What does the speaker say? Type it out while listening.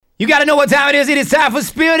You got to know what time it is. It is time for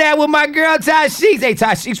Spill That with my girl, Ty Sheeks. Hey,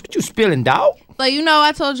 Ty Sheeks, what you spilling, dog? So,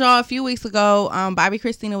 I told y'all a few weeks ago, Bobby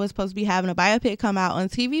Christina was supposed to be having a biopic come out on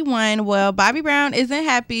TV One. Well, Bobby Brown isn't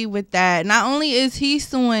happy with that. Not only is he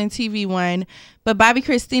suing TV One, but Bobby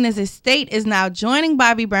Christina's estate is now joining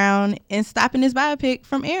Bobby Brown and stopping his biopic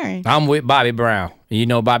from airing. I'm with Bobby Brown.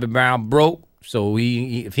 Bobby Brown broke, so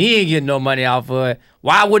if he ain't getting no money off of it,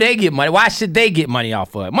 why would they get money? Why should they get money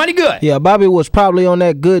off of it? Money good. Yeah, Bobby was probably on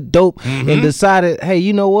that good dope and decided, hey,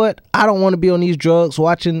 you know what? I don't want to be on these drugs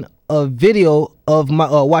watching a video of my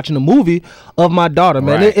watching a movie of my daughter,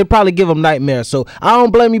 man. Right. It probably give him nightmares. So I don't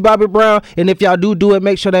blame you, Bobby Brown. And if y'all do it,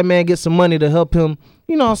 make sure that man gets some money to help him,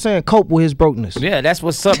 cope with his brokenness. Yeah, that's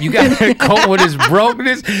what's up. You got to cope with his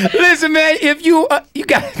brokenness. Listen, man, if you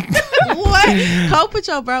got what? Cope with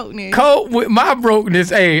your brokenness. Cope with my brokenness.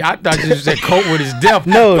 Hey, I thought you said cope with his death.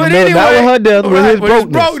 No, not with her death, with his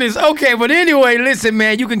brokenness. Okay, but anyway, listen,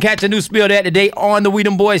 man, you can catch a new Spill That today on the We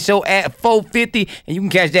Them Boys show at 4:50, and you can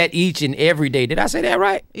catch that each and every day. Did I say that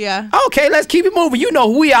right? Yeah. Okay, let's keep it moving. You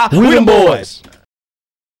know who we are. We Them Boys.